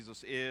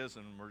Jesus is,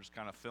 and we're just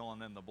kind of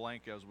filling in the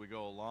blank as we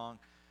go along.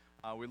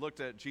 We looked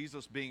at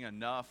Jesus being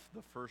enough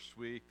the first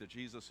week, that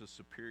Jesus is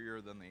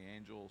superior than the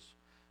angels,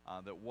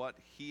 that what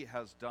he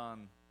has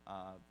done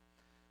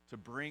to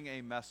bring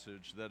a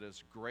message that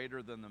is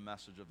greater than the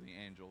message of the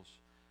angels.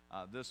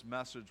 This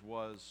message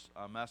was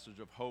a message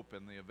of hope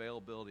and the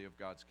availability of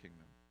God's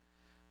kingdom.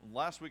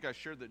 Last week I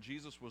shared that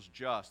Jesus was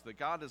just, that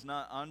God is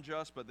not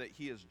unjust, but that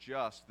he is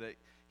just, that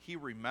he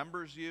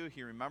remembers you,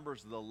 he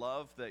remembers the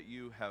love that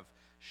you have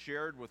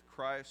shared with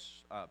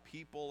Christ's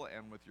people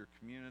and with your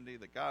community,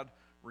 that God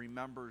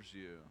remembers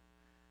you.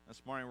 This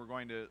morning we're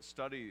going to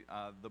study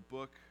the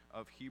book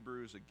of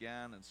Hebrews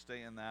again and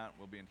stay in that.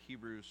 We'll be in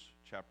Hebrews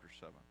chapter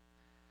 7.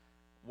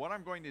 What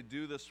I'm going to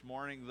do this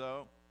morning,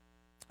 though,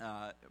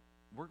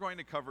 we're going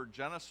to cover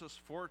Genesis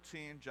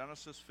 14,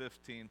 Genesis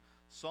 15,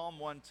 Psalm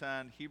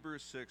 110,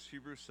 Hebrews 6,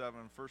 Hebrews 7,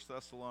 1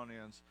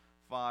 Thessalonians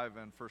 5,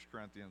 and 1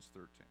 Corinthians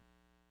 13.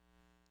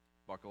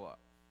 Buckle up.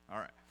 All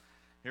right,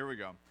 here we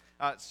go.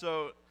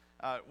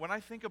 When I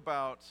think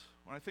about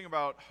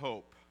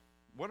hope,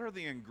 what are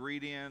the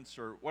ingredients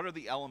or what are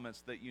the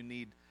elements that you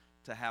need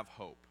to have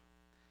hope?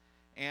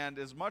 And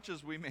as much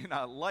as we may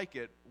not like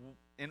it,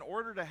 in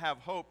order to have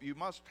hope, you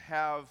must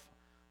have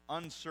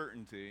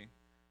uncertainty,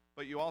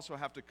 but you also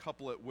have to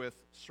couple it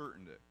with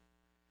certainty.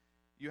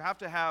 You have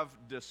to have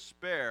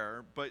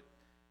despair, but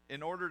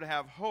in order to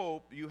have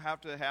hope, you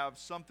have to have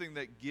something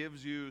that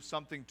gives you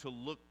something to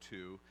look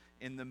to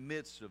in the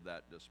midst of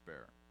that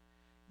despair.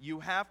 You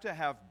have to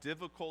have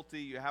difficulty,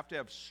 you have to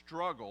have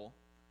struggle,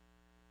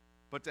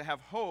 but to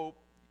have hope,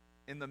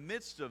 in the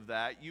midst of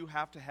that, you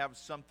have to have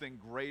something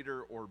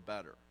greater or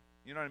better.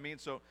 You know what I mean?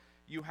 So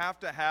you have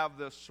to have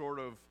this sort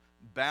of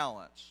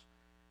balance.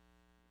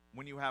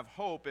 When you have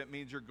hope, it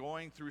means you're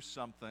going through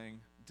something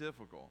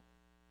difficult.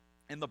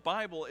 And the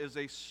Bible is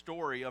a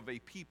story of a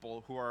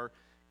people who are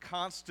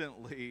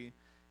constantly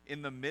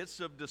in the midst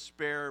of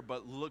despair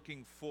but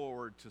looking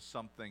forward to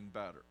something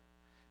better.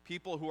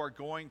 People who are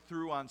going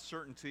through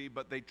uncertainty,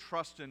 but they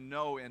trust and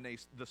know in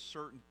the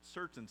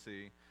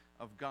certainty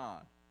of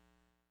God.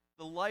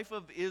 The life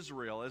of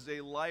Israel is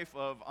a life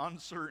of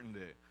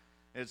uncertainty.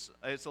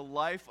 It's a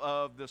life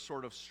of this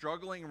sort of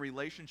struggling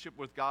relationship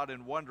with God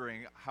and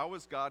wondering, how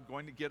is God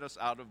going to get us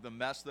out of the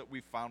mess that we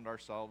found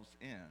ourselves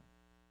in?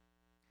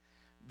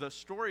 The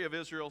story of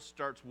Israel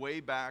starts way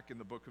back in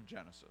the book of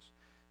Genesis.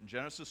 In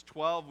Genesis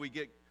 12, we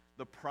get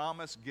the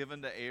promise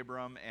given to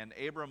Abram, and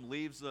Abram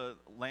leaves the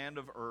land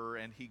of Ur,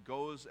 and he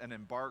goes and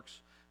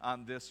embarks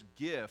on this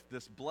gift,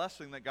 this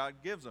blessing that God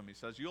gives him. He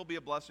says, you'll be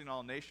a blessing to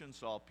all nations,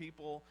 to all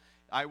people.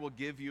 I will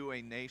give you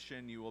a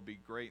nation. You will be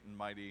great and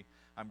mighty.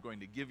 I'm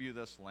going to give you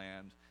this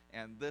land.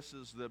 And this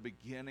is the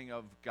beginning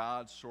of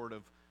God's sort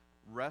of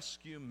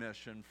rescue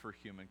mission for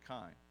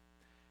humankind.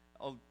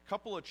 A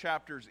couple of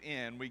chapters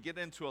in, we get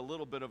into a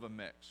little bit of a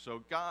mix.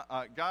 So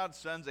God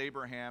sends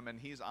Abraham, and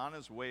he's on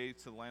his way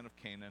to the land of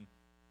Canaan.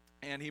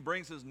 And he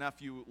brings his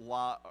nephew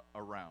Lot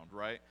around,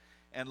 right?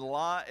 And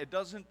Lot, it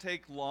doesn't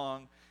take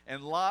long,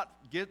 and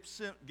Lot gets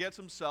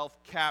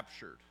himself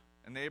captured.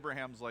 And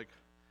Abraham's like,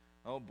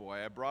 oh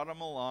boy, I brought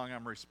him along.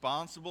 I'm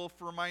responsible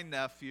for my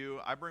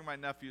nephew. I bring my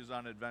nephews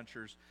on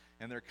adventures,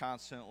 and they're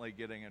constantly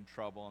getting in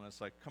trouble. And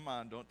it's like, come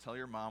on, don't tell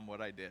your mom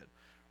what I did,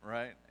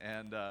 right?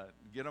 And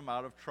get them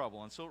out of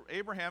trouble. And so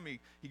Abraham,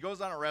 he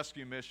goes on a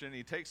rescue mission.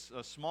 He takes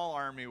a small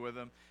army with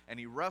him, and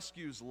he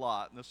rescues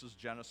Lot. And this is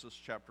Genesis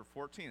chapter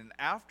 14. And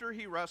after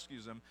he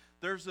rescues him,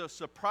 there's a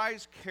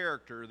surprise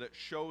character that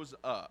shows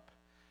up.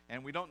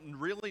 And we don't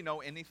really know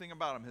anything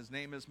about him. His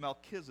name is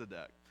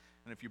Melchizedek.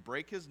 And if you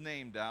break his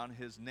name down,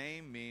 his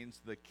name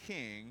means the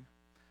king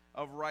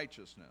of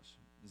righteousness.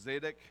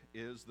 Zedek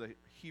is the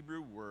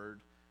Hebrew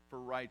word for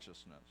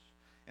righteousness.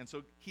 And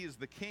so he is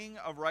the king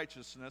of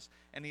righteousness,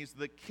 and he's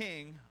the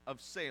king of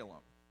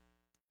Salem.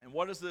 And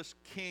what does this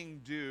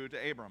king do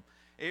to Abram?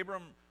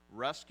 Abram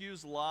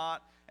rescues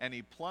Lot, and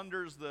he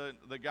plunders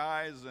the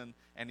guys, and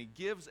he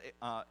gives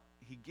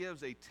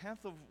a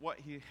tenth of what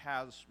he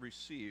has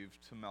received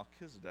to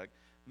Melchizedek.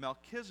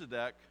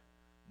 Melchizedek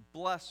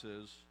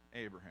blesses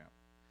Abraham.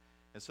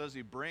 It says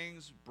he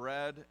brings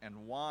bread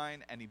and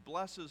wine, and he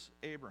blesses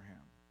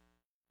Abraham.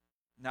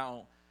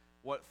 Now,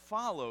 what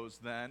follows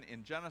then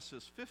in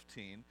Genesis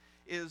 15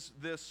 is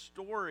this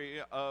story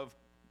of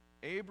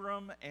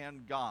Abram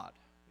and God.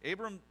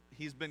 Abram,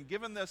 he's been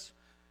given this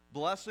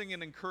blessing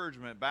and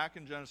encouragement back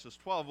in Genesis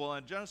 12. Well,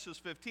 in Genesis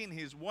 15,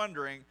 he's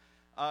wondering,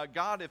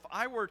 God, if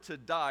I were to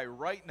die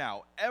right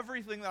now,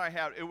 everything that I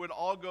have, it would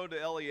all go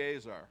to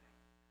Eliezer.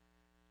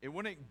 It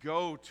wouldn't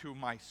go to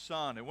my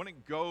son. It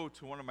wouldn't go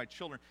to one of my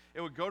children. It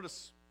would go to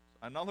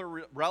another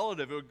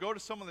relative. It would go to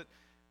someone that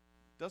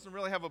doesn't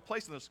really have a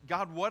place in this.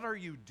 God, what are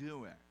you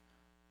doing?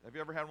 Have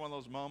you ever had one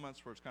of those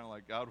moments where it's kind of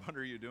like, God, what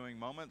are you doing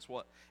moments?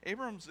 Well,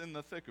 Abram's in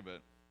the thick of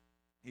it.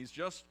 He's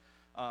just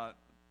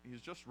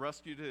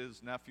rescued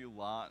his nephew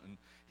Lot, and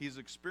he's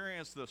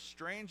experienced the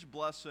strange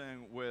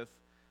blessing with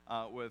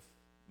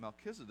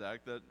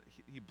Melchizedek, that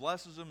he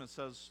blesses him and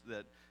says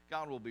that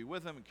God will be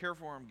with him and care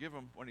for him, give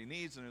him what he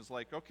needs, and it's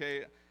like,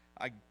 okay,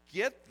 I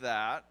get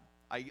that.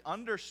 I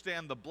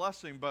understand the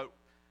blessing, but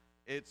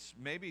it's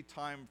maybe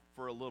time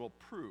for a little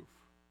proof.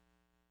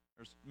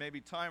 There's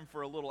maybe time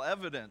for a little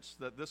evidence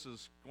that this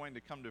is going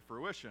to come to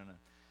fruition.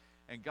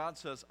 And God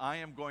says, I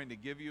am going to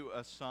give you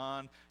a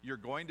son. You're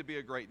going to be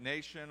a great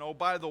nation. Oh,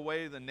 by the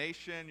way, the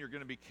nation, you're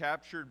going to be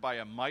captured by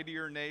a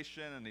mightier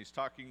nation. And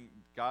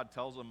God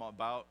tells him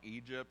about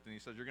Egypt. And he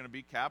says, you're going to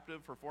be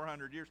captive for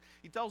 400 years.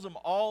 He tells him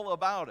all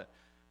about it.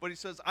 But he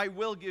says, I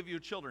will give you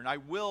children. I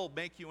will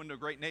make you into a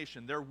great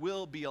nation. There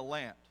will be a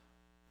land.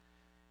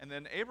 And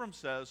then Abram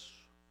says,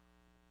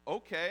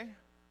 okay,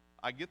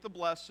 I get the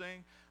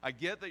blessing. I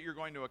get that you're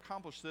going to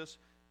accomplish this.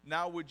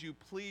 Now would you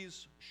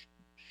please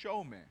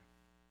show me?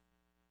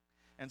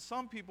 And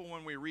some people,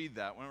 when we read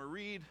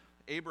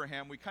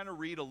Abraham, we kind of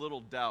read a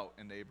little doubt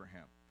into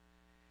Abraham.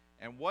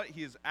 And what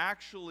he is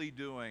actually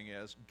doing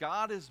is,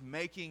 God is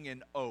making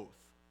an oath.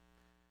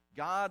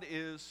 God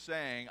is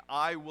saying,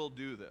 I will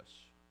do this.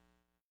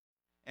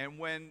 And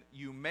when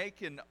you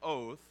make an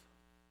oath,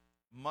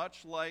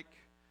 much like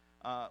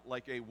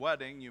a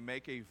wedding, you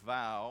make a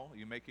vow,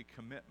 you make a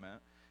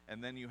commitment,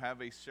 and then you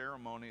have a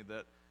ceremony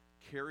that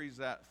carries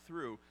that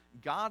through.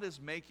 God is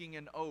making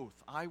an oath.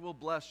 I will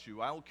bless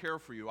you. I will care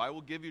for you. I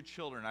will give you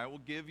children. I will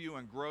give you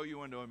and grow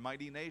you into a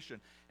mighty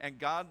nation. And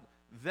God,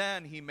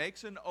 then he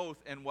makes an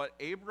oath. And what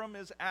Abram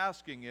is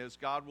asking is,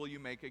 God, will you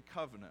make a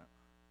covenant?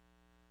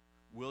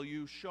 Will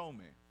you show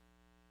me?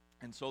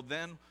 And so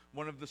then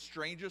one of the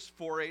strangest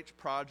 4-H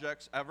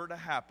projects ever to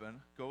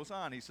happen goes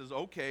on. He says,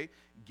 okay,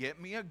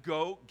 get me a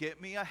goat, get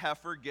me a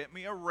heifer, get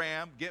me a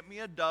ram, get me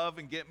a dove,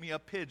 and get me a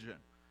pigeon.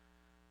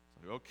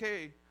 It's like,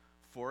 okay,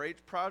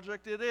 4-H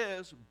project it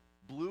is.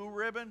 Blue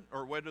ribbon,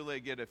 or what do they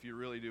get if you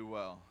really do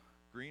well?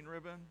 Green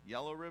ribbon?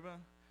 Yellow ribbon?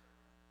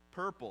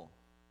 Purple.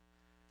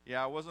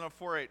 Yeah, I wasn't a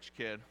 4-H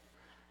kid.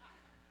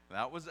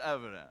 That was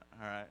evident,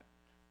 all right?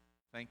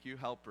 Thank you,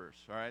 helpers,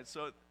 all right?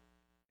 So,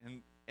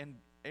 and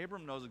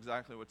Abram knows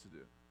exactly what to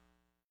do.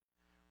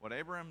 What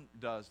Abram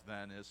does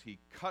then is he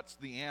cuts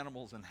the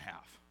animals in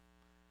half.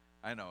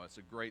 I know, it's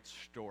a great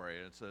story.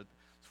 It's a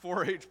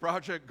 4-H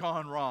project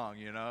gone wrong,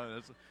 you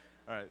know?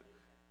 All right.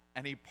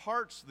 And he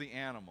parts the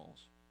animals.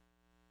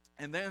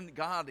 And then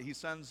he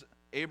sends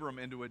Abram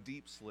into a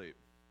deep sleep.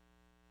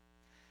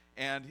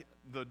 And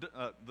the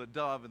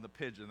dove and the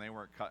pigeon, they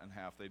weren't cut in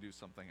half. They do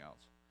something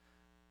else.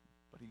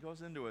 But he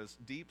goes into his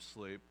deep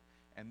sleep,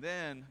 and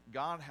then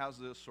God has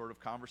this sort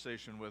of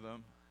conversation with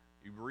him.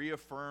 He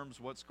reaffirms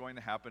what's going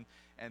to happen.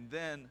 And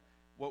then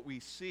what we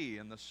see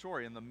in the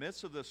story, in the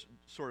midst of this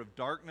sort of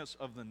darkness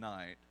of the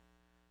night,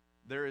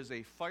 there is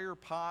a fire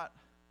pot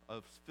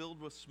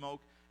filled with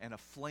smoke and a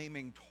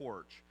flaming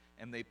torch.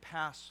 And they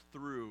pass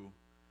through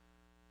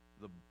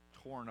the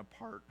torn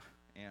apart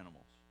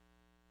animals.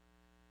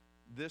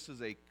 This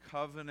is a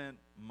covenant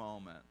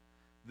moment.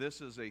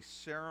 This is a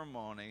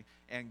ceremony,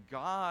 and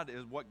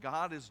what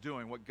God is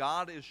doing, what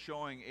God is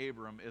showing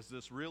Abram is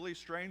this really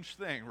strange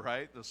thing,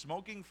 right? The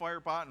smoking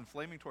fire pot and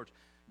flaming torch.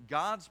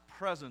 God's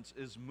presence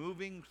is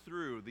moving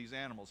through these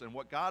animals, and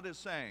what God is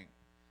saying,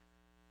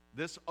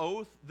 this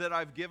oath that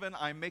I've given,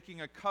 I'm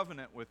making a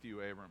covenant with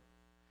you, Abram.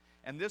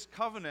 And this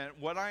covenant,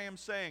 what I am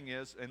saying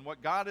is, and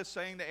what God is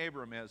saying to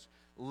Abram is,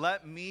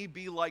 let me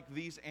be like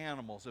these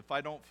animals if I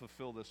don't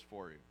fulfill this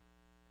for you.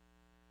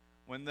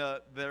 When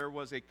there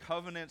was a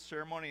covenant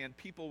ceremony and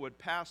people would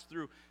pass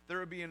through, there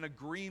would be an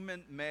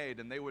agreement made,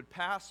 and they would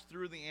pass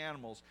through the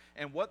animals.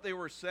 And what they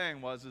were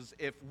saying is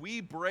if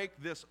we break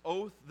this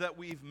oath that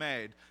we've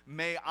made,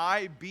 may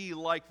I be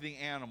like the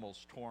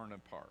animals torn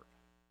apart.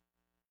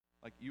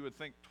 Like, you would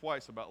think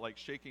twice about like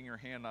shaking your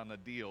hand on a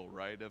deal,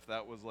 right? If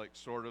that was like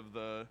sort of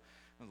the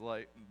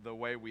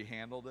way we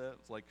handled it.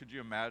 It's like, could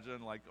you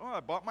imagine, like, oh, I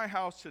bought my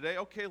house today.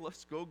 Okay,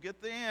 let's go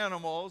get the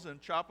animals and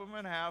chop them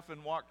in half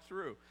and walk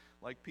through.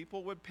 Like,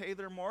 people would pay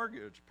their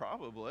mortgage,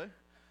 probably.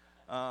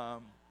 I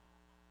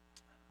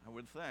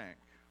would think.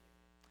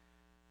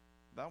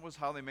 That was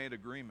how they made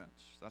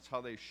agreements. That's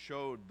how they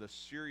showed the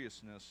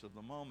seriousness of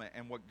the moment.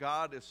 And what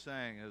God is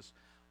saying is,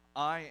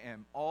 I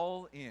am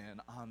all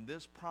in on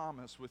this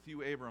promise with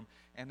you, Abram.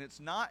 And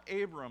it's not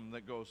Abram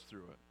that goes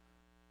through it.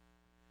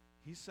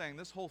 He's saying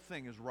this whole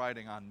thing is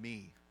riding on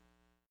me.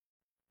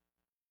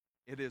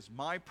 It is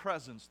my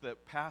presence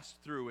that passed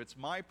through. It's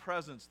my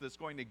presence that's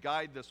going to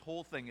guide this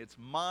whole thing. It's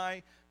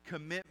my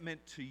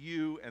commitment to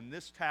you and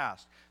this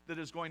task that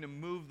is going to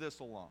move this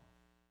along.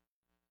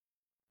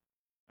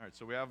 All right,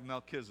 so we have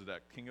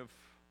Melchizedek, king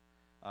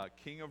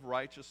of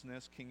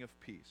righteousness, king of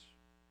peace.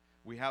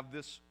 We have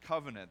this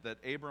covenant that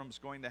Abram's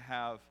going to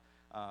have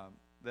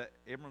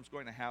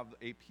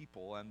a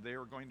people, and they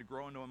are going to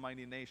grow into a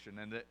mighty nation,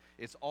 and that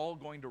it's all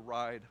going to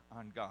ride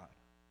on God.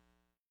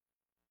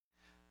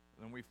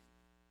 Then we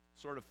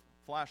sort of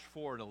flash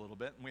forward a little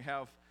bit, and we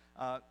have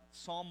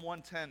Psalm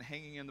 110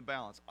 hanging in the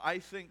balance. I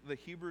think the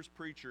Hebrews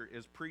preacher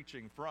is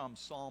preaching from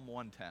Psalm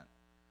 110.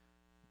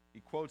 He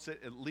quotes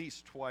it at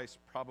least twice,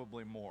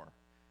 probably more,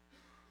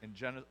 in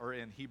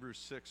Hebrews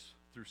 6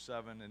 through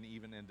 7 and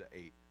even into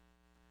 8.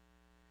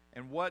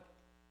 And what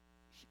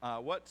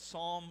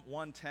Psalm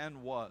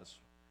 110 was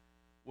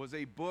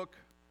a book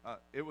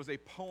it was a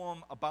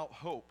poem about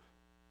hope.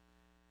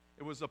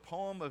 It was a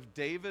poem of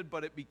David,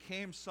 but it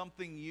became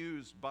something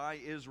used by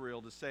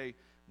Israel to say,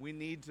 we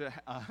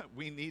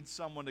need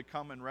someone to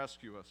come and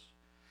rescue us.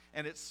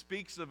 And it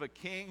speaks of a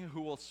king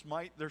who will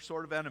smite their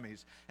sort of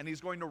enemies, and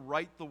he's going to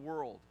right the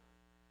world.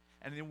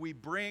 And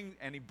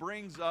then he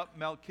brings up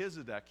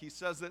Melchizedek. He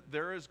says that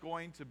there is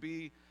going to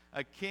be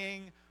a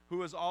king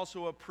who is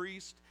also a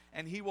priest,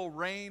 and he will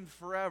reign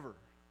forever.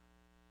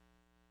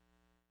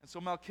 And so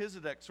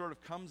Melchizedek sort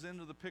of comes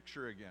into the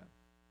picture again.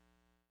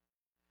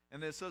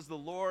 And it says, the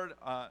Lord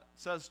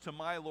says to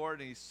my Lord,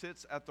 and he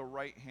sits at the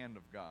right hand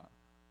of God.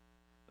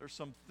 There's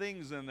some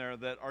things in there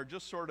that are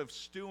just sort of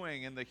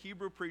stewing in the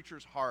Hebrew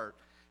preacher's heart,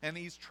 and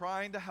he's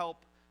trying to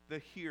help the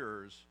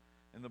hearers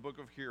in the book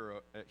of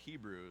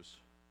Hebrews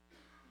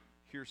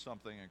hear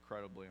something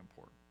incredibly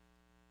important.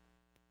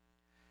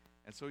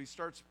 And so he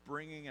starts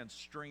bringing and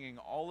stringing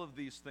all of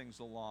these things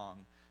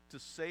along to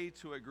say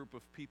to a group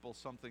of people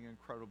something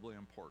incredibly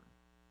important.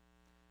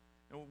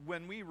 And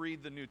when we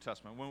read the New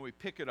Testament, when we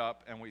pick it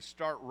up and we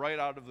start right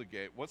out of the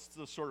gate, what's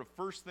the sort of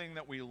first thing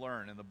that we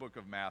learn in the book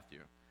of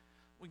Matthew?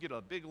 We get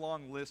a big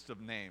long list of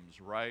names,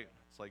 right?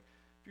 It's like,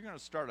 if you're going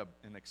to start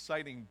an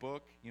exciting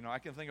book, I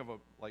can think of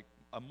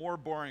a more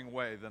boring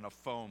way than a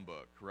phone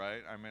book,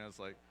 right? I mean, it's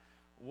like,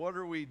 what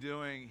are we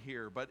doing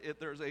here? But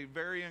there's a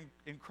very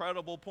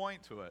incredible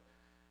point to it.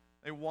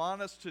 They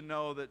want us to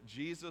know that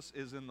Jesus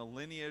is in the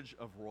lineage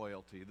of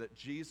royalty, that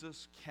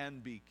Jesus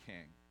can be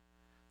king.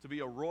 To be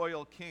a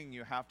royal king,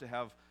 you have to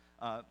have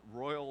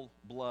royal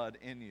blood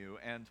in you,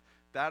 and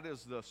that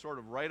is the sort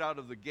of right out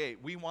of the gate.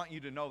 We want you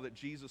to know that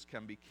Jesus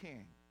can be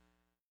king.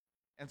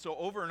 And so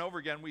over and over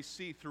again, we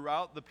see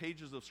throughout the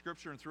pages of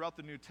Scripture and throughout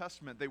the New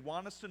Testament, they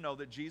want us to know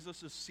that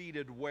Jesus is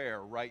seated where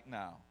right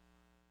now?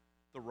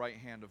 The right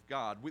hand of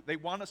God. They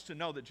want us to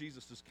know that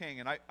Jesus is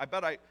king, and I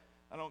bet I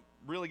don't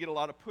really get a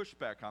lot of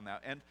pushback on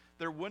that. And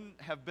there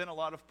wouldn't have been a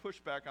lot of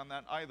pushback on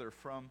that either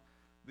from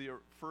the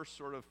first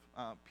sort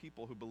of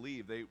people who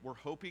believe. They were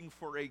hoping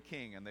for a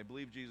king, and they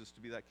believed Jesus to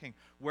be that king.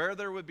 Where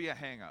there would be a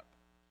hang-up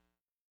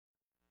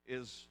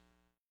is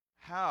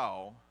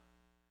how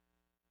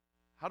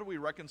do we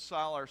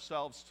reconcile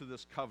ourselves to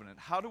this covenant?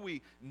 How do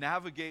we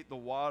navigate the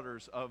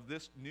waters of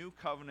this new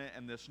covenant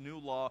and this new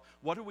law?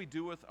 What do we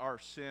do with our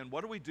sin?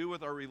 What do we do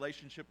with our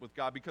relationship with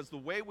God? Because the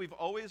way we've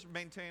always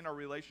maintained our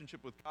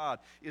relationship with God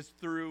is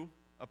through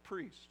a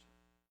priest.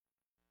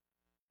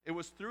 It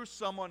was through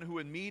someone who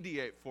would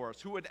mediate for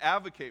us, who would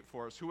advocate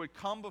for us, who would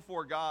come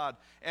before God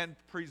and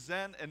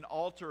present an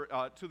altar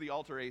to the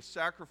altar, a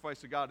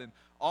sacrifice to God, and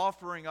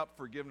offering up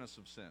forgiveness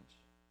of sins.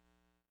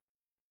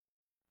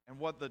 And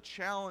what the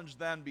challenge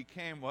then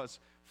became was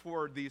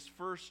for these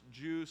first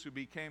Jews who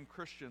became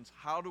Christians,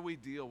 how do we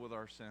deal with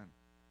our sin?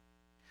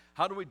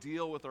 How do we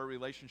deal with our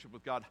relationship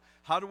with God?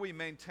 How do we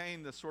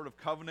maintain this sort of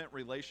covenant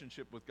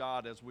relationship with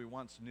God as we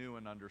once knew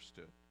and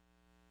understood?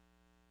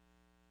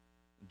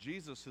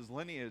 Jesus, his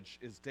lineage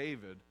is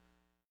David.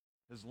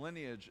 His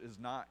lineage is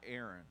not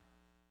Aaron.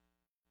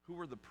 Who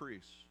were the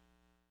priests?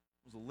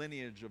 It was the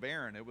lineage of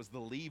Aaron. It was the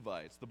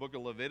Levites. The book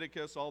of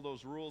Leviticus, all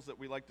those rules that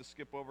we like to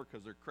skip over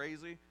because they're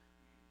crazy.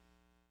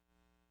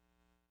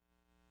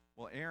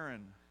 Well,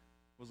 Aaron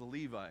was a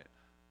Levite.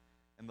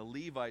 And the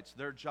Levites,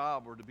 their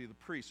job were to be the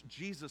priests.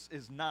 Jesus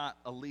is not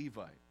a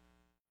Levite.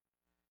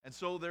 And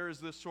so there is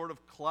this sort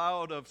of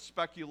cloud of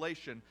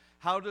speculation.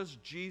 How does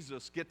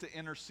Jesus get to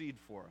intercede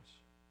for us?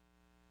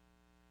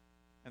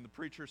 And the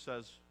preacher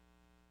says,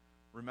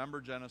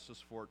 remember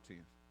Genesis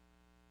 14.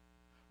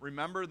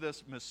 Remember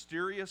this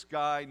mysterious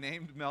guy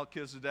named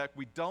Melchizedek.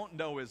 We don't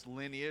know his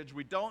lineage.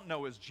 We don't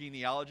know his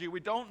genealogy. We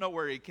don't know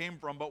where he came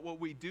from. But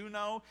what we do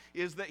know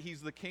is that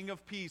he's the king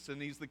of peace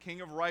and he's the king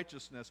of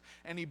righteousness.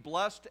 And he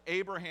blessed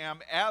Abraham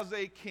as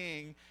a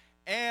king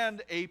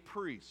and a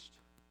priest.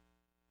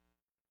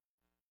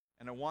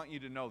 And I want you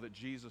to know that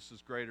Jesus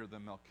is greater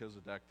than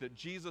Melchizedek, that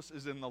Jesus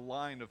is in the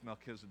line of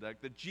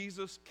Melchizedek, that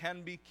Jesus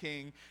can be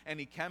king and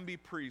he can be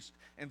priest.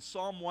 And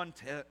Psalm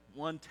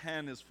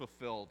 110 is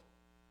fulfilled.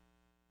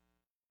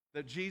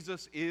 That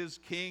Jesus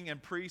is king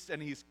and priest,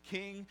 and he's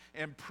king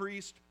and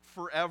priest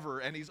forever.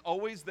 And he's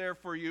always there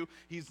for you.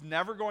 He's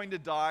never going to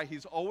die.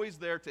 He's always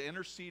there to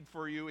intercede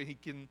for you. And he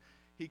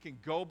can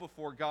go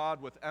before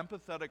God with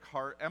empathetic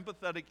heart,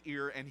 empathetic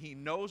ear, and he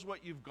knows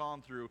what you've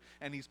gone through,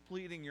 and he's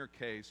pleading your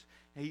case.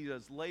 He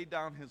has laid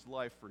down his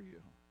life for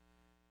you.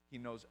 He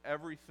knows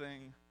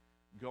everything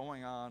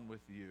going on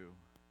with you,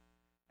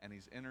 and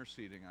he's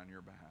interceding on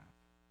your behalf.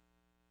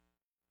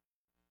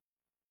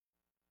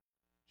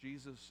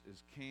 Jesus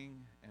is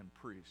king and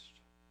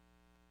priest.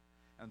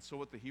 And so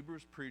what the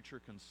Hebrews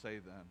preacher can say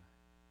then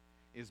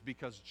is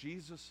because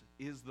Jesus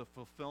is the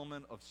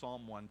fulfillment of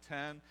Psalm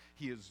 110.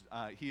 He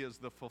is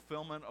the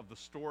fulfillment of the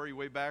story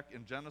way back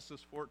in Genesis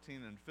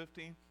 14 and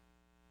 15.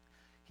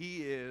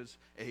 He is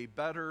a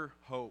better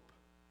hope.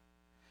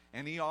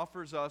 And he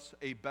offers us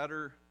a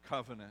better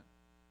covenant.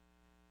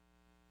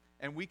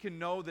 And we can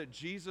know that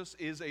Jesus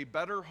is a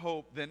better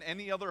hope than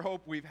any other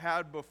hope we've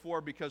had before,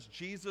 because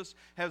Jesus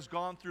has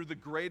gone through the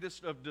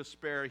greatest of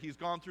despair. He's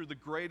gone through the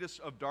greatest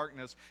of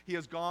darkness. He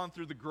has gone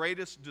through the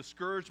greatest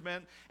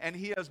discouragement, and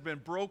he has been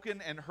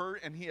broken and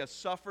hurt, and he has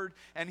suffered,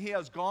 and he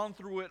has gone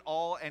through it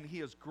all, and he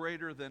is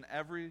greater than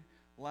every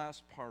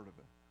last part of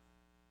it.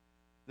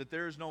 That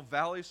there is no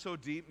valley so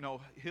deep, no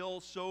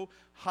hill so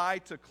high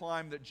to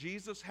climb that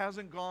Jesus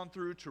hasn't gone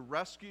through to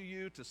rescue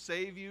you, to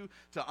save you,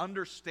 to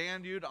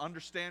understand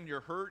your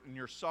hurt and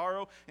your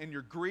sorrow and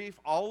your grief,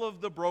 all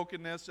of the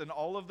brokenness and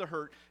all of the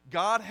hurt.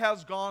 God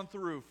has gone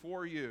through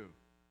for you.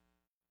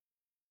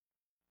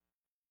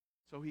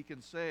 So he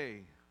can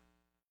say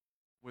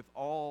with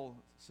all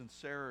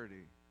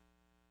sincerity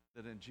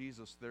that in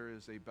Jesus there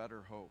is a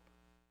better hope.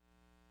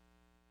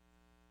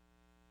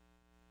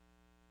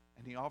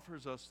 And he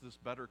offers us this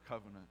better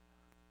covenant.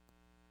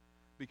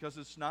 Because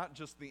it's not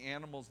just the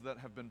animals that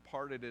have been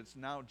parted, it's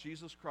now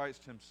Jesus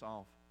Christ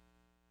himself.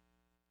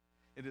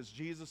 It is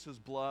Jesus'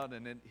 blood,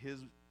 and it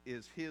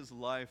is his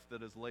life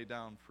that is laid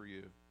down for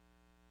you.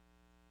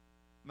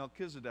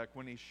 Melchizedek,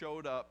 when he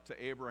showed up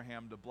to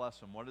Abraham to bless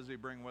him, what does he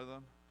bring with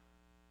him?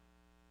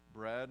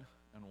 Bread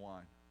and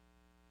wine.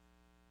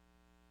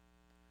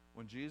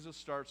 When Jesus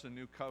starts a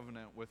new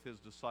covenant with his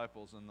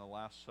disciples in the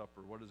Last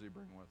Supper, what does he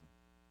bring with him?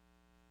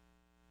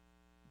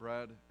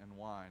 Bread and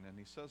wine. And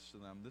he says to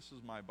them, this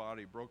is my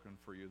body broken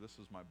for you. This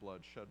is my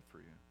blood shed for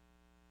you.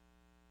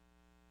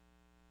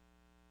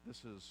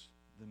 This is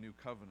the new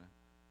covenant.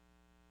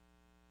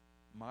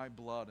 My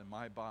blood and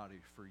my body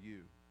for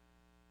you.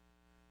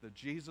 That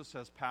Jesus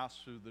has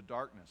passed through the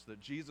darkness, that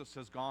Jesus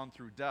has gone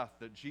through death,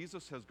 that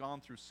Jesus has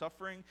gone through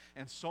suffering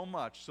and so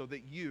much so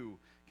that you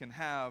can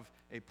have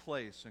a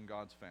place in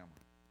God's family.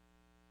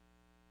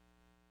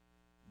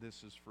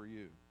 This is for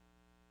you.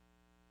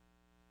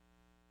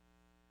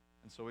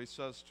 And so he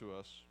says to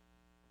us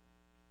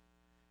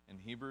in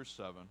Hebrews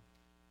 7,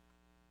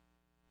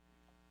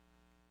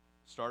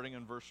 starting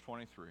in verse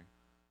 23.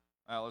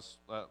 Let's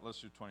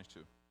do 22.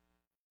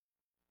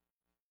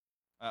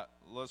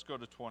 Let's go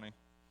to 20.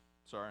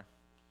 Sorry.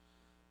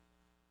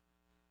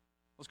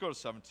 Let's go to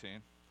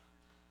 17.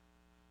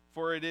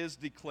 For it is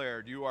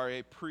declared, you are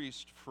a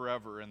priest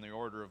forever in the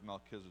order of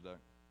Melchizedek.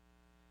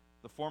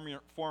 The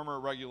former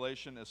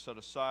regulation is set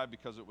aside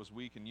because it was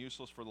weak and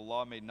useless, for the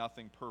law made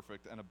nothing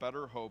perfect, and a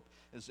better hope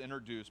is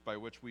introduced by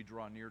which we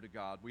draw near to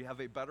God. We have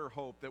a better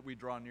hope that we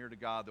draw near to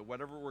God, that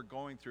whatever we're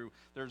going through,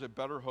 there's a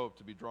better hope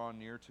to be drawn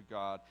near to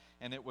God.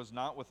 And it was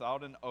not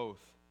without an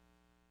oath.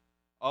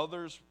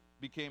 Others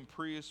became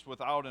priests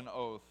without an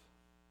oath,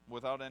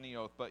 without any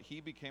oath, but he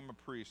became a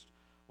priest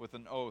with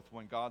an oath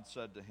when God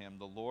said to him,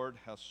 the Lord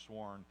has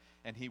sworn,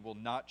 and he will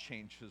not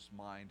change his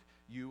mind.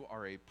 You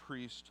are a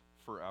priest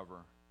forever.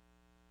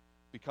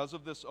 Because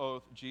of this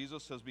oath,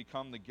 Jesus has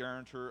become the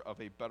guarantor of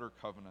a better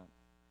covenant.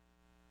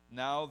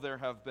 Now there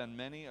have been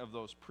many of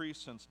those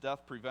priests since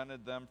death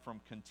prevented them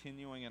from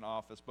continuing in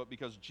office. But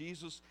because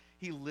Jesus,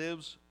 he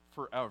lives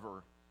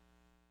forever,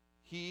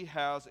 he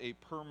has a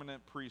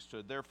permanent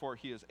priesthood. Therefore,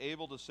 he is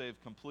able to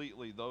save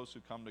completely those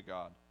who come to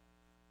God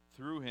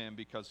through him,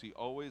 because he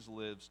always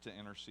lives to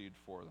intercede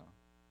for them.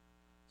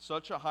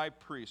 Such a high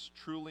priest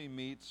truly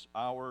meets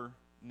our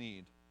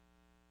need.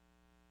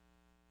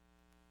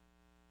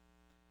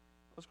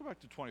 Let's go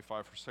back to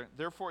 25 for a second.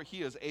 Therefore,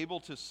 he is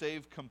able to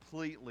save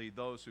completely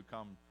those who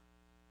come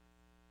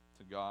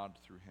to God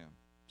through him.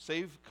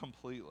 Save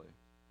completely.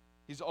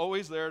 He's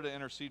always there to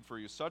intercede for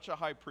you. Such a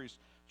high priest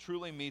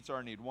truly meets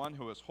our need. One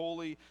who is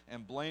holy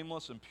and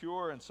blameless and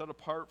pure and set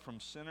apart from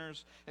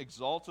sinners,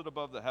 exalted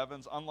above the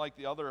heavens. Unlike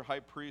the other high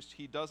priests,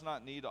 he does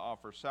not need to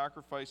offer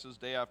sacrifices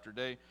day after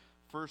day,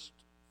 first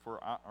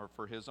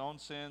for his own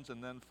sins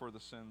and then for the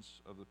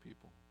sins of the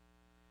people.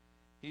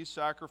 He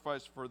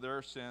sacrificed for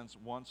their sins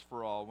once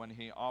for all when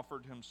he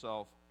offered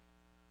himself,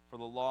 for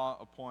the law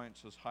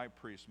appoints as high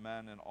priest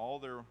men in all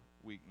their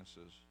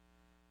weaknesses.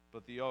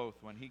 But the oath,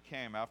 when he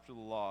came after the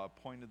law,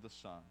 appointed the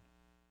Son,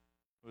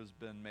 who has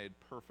been made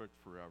perfect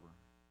forever.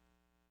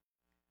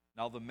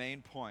 Now the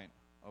main point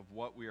of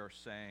what we are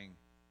saying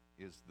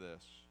is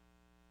this.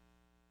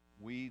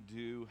 We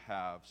do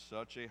have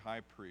such a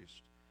high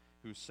priest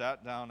who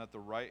sat down at the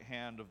right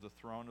hand of the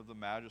throne of the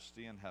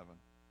majesty in heaven,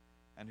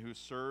 and who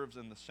serves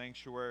in the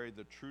sanctuary,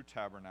 the true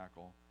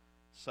tabernacle,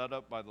 set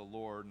up by the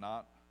Lord,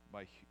 not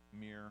by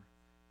mere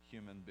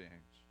human beings.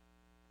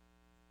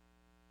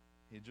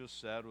 He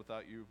just said,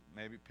 without you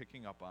maybe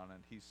picking up on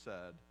it, he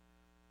said,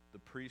 the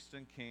priest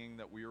and king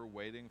that we are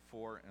waiting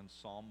for in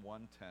Psalm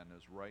 110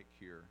 is right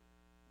here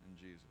in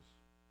Jesus.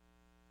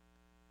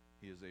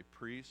 He is a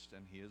priest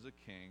and he is a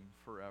king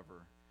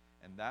forever.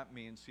 And that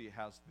means he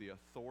has the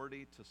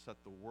authority to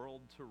set the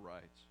world to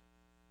rights.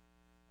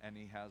 And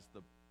he has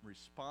the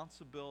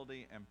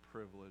responsibility and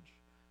privilege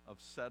of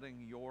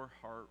setting your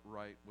heart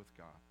right with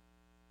God.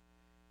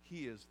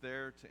 He is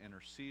there to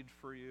intercede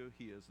for you.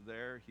 He is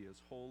there. He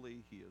is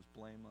holy. He is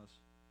blameless.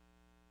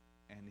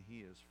 And he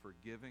is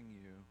forgiving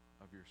you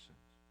of your sins.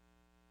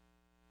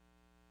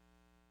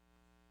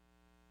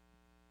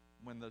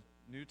 when the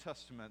New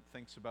Testament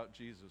thinks about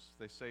Jesus,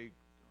 they say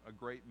a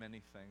great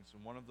many things,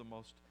 and one of the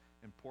most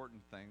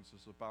important things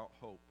is about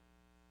hope.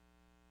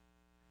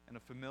 And a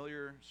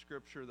familiar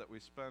scripture that we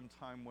spend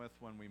time with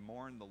when we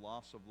mourn the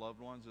loss of loved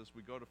ones is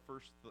we go to 1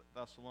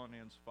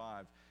 Thessalonians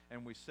 5,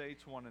 and we say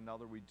to one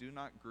another, we do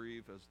not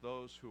grieve as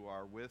those who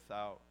are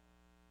without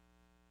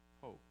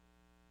hope.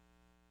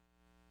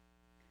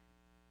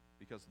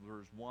 Because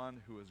there's one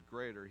who is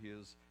greater. He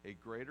is a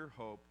greater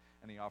hope,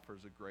 and he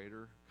offers a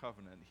greater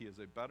covenant. He is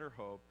a better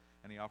hope,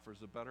 and he offers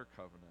a better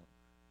covenant.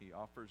 He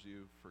offers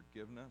you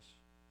forgiveness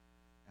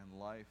and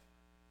life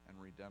and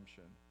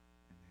redemption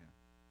in him.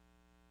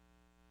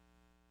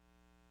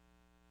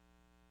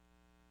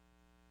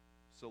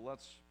 So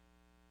let's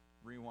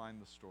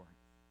rewind the story.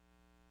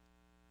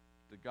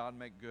 Did God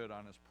make good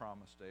on his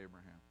promise to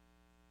Abraham?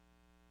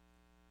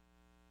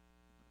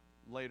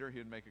 Later,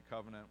 he'd make a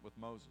covenant with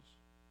Moses.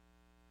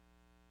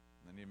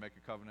 Then he'd make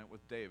a covenant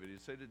with David.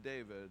 He'd say to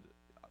David,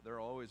 there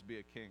will always be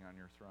a king on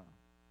your throne.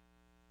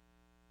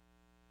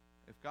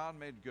 If God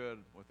made good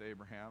with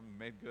Abraham,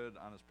 made good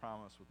on his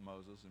promise with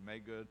Moses, and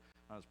made good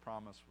on his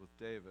promise with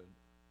David,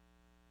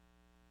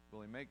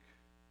 will he make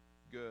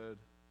good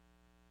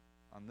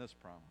on this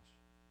promise?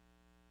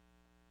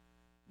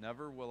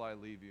 Never will I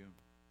leave you.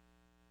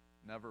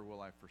 Never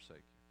will I forsake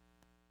you.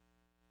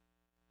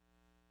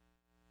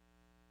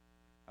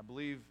 I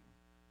believe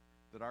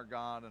that our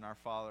God and our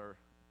Father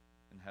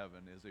in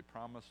heaven is a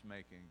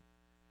promise-making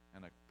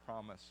and a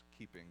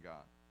promise-keeping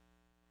God.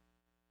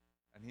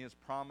 And he has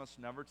promised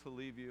never to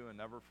leave you and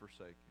never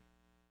forsake you.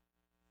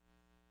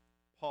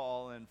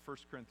 Paul, in 1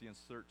 Corinthians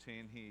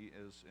 13, he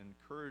is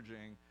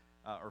encouraging,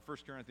 or 1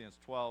 Corinthians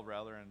 12,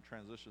 rather, and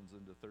transitions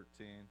into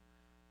 13,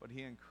 but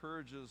he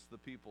encourages the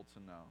people to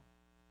know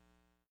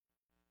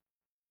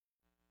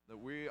that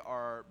we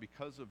are,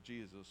 because of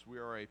Jesus, we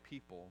are a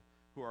people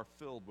who are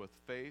filled with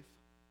faith,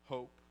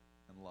 hope,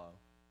 and love.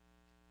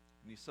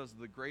 And he says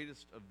the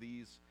greatest of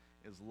these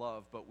is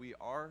love, but we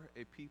are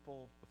a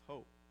people with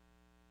hope.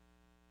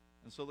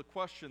 And so the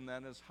question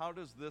then is, how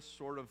does this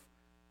sort of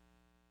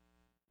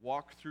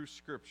walk through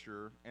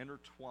Scripture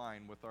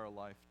intertwine with our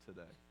life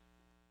today?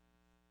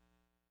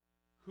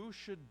 Who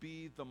should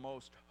be the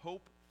most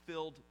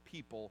hope-filled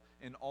people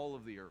in all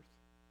of the earth?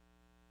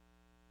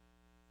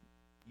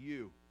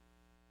 You.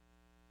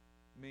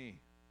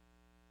 Me.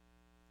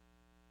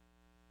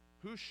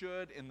 Who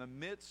should, in the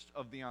midst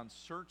of the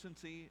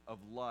uncertainty of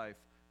life,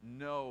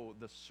 know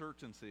the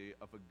certainty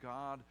of a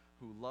God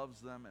who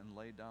loves them and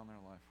laid down their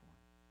life for them?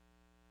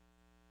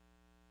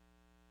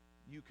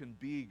 You can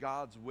be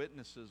God's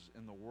witnesses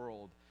in the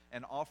world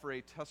and offer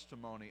a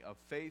testimony of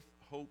faith,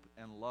 hope,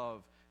 and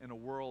love in a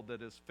world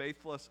that is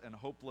faithless and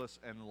hopeless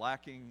and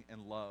lacking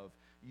in love.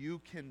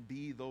 You can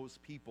be those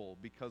people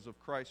because of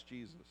Christ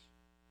Jesus.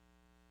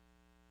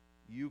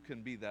 You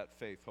can be that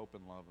faith, hope,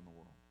 and love in the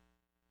world.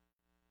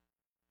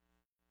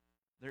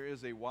 There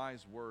is a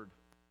wise word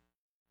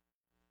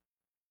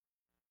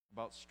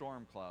about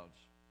storm clouds,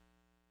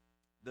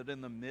 that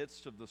in the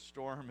midst of the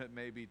storm it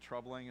may be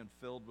troubling and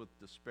filled with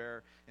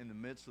despair, in the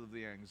midst of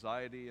the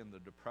anxiety and the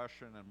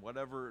depression and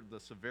whatever the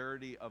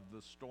severity of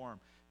the storm,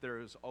 there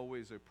is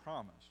always a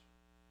promise.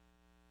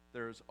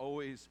 There is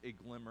always a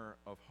glimmer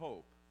of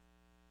hope.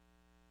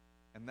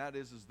 And that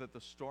is that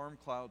the storm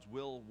clouds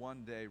will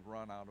one day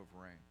run out of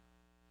rain.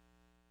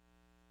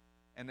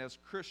 And as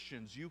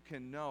Christians, you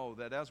can know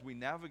that as we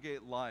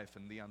navigate life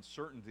and the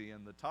uncertainty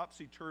and the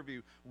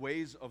topsy-turvy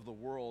ways of the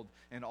world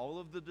and all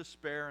of the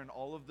despair and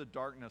all of the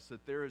darkness,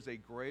 that there is a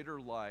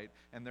greater light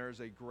and there is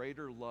a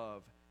greater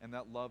love, and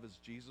that love is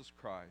Jesus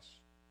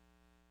Christ.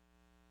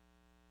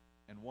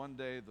 And one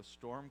day the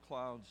storm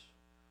clouds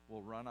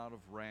will run out of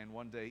rain.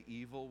 One day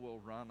evil will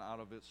run out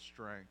of its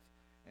strength,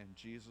 and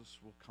Jesus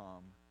will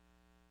come,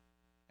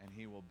 and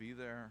he will be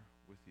there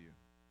with you.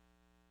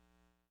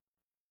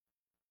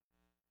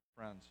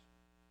 Friends,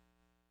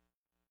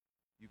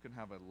 you can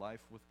have a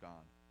life with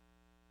God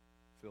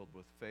filled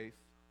with faith,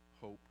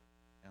 hope,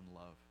 and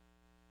love.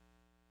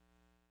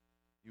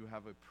 You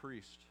have a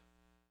priest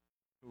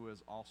who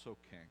is also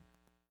king,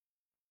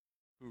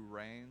 who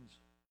reigns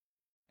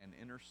and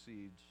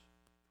intercedes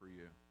for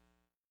you.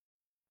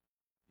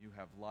 You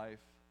have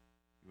life,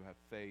 you have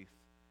faith,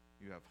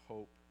 you have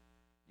hope,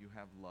 you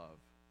have love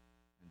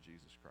in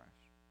Jesus Christ.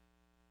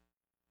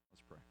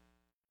 Let's pray.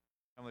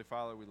 Heavenly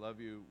Father, we love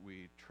you,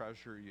 we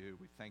treasure you,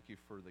 we thank you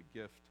for the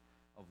gift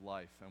of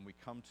life, and we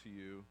come to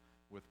you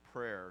with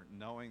prayer,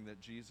 knowing that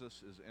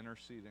Jesus is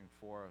interceding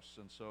for us.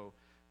 And so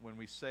when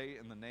we say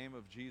in the name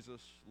of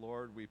Jesus,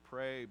 Lord, we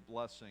pray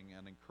blessing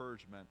and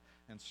encouragement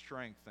and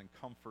strength and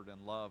comfort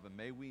and love. And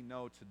may we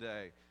know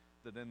today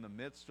that in the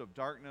midst of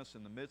darkness,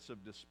 in the midst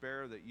of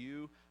despair, that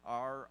you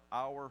are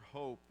our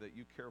hope, that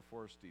you care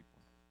for us deeply.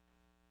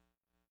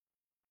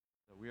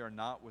 That we are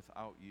not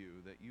without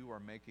you, that you are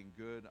making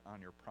good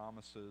on your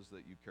promises,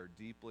 that you care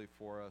deeply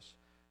for us,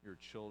 your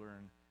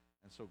children.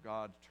 And so,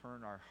 God,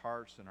 turn our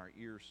hearts and our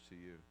ears to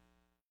you.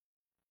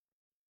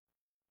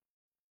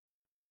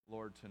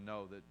 Lord, to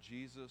know that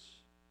Jesus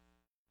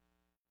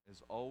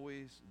is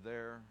always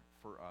there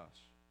for us.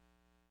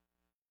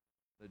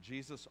 that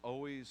Jesus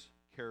always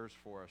cares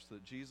for us,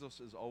 that Jesus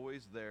is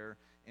always there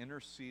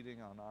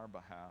interceding on our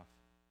behalf.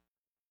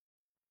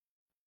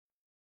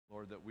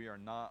 Lord, that we are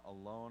not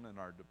alone in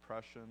our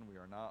depression. We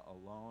are not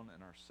alone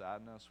in our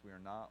sadness. We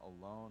are not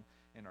alone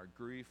in our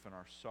grief and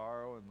our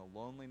sorrow and the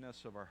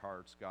loneliness of our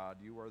hearts. God,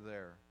 you are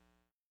there.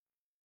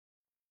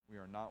 We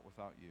are not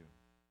without you.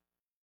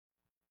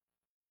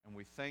 And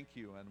we thank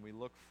you and we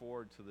look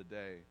forward to the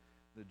day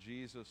that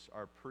Jesus,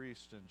 our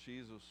priest, and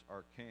Jesus,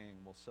 our King,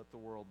 will set the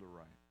world to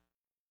right.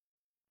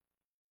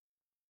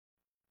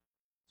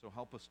 So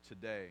help us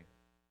today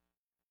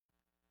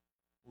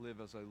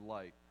live as a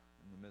light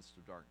in the midst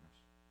of darkness.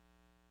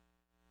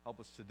 Help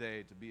us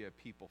today to be a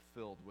people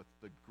filled with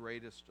the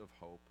greatest of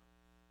hope,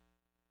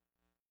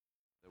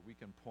 that we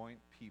can point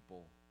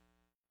people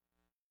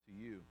to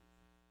you,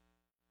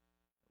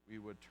 that we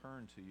would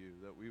turn to you,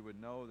 that we would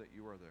know that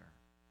you are there.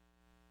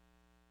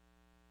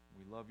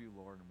 We love you,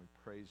 Lord, and we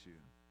praise you.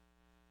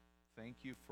 Thank you for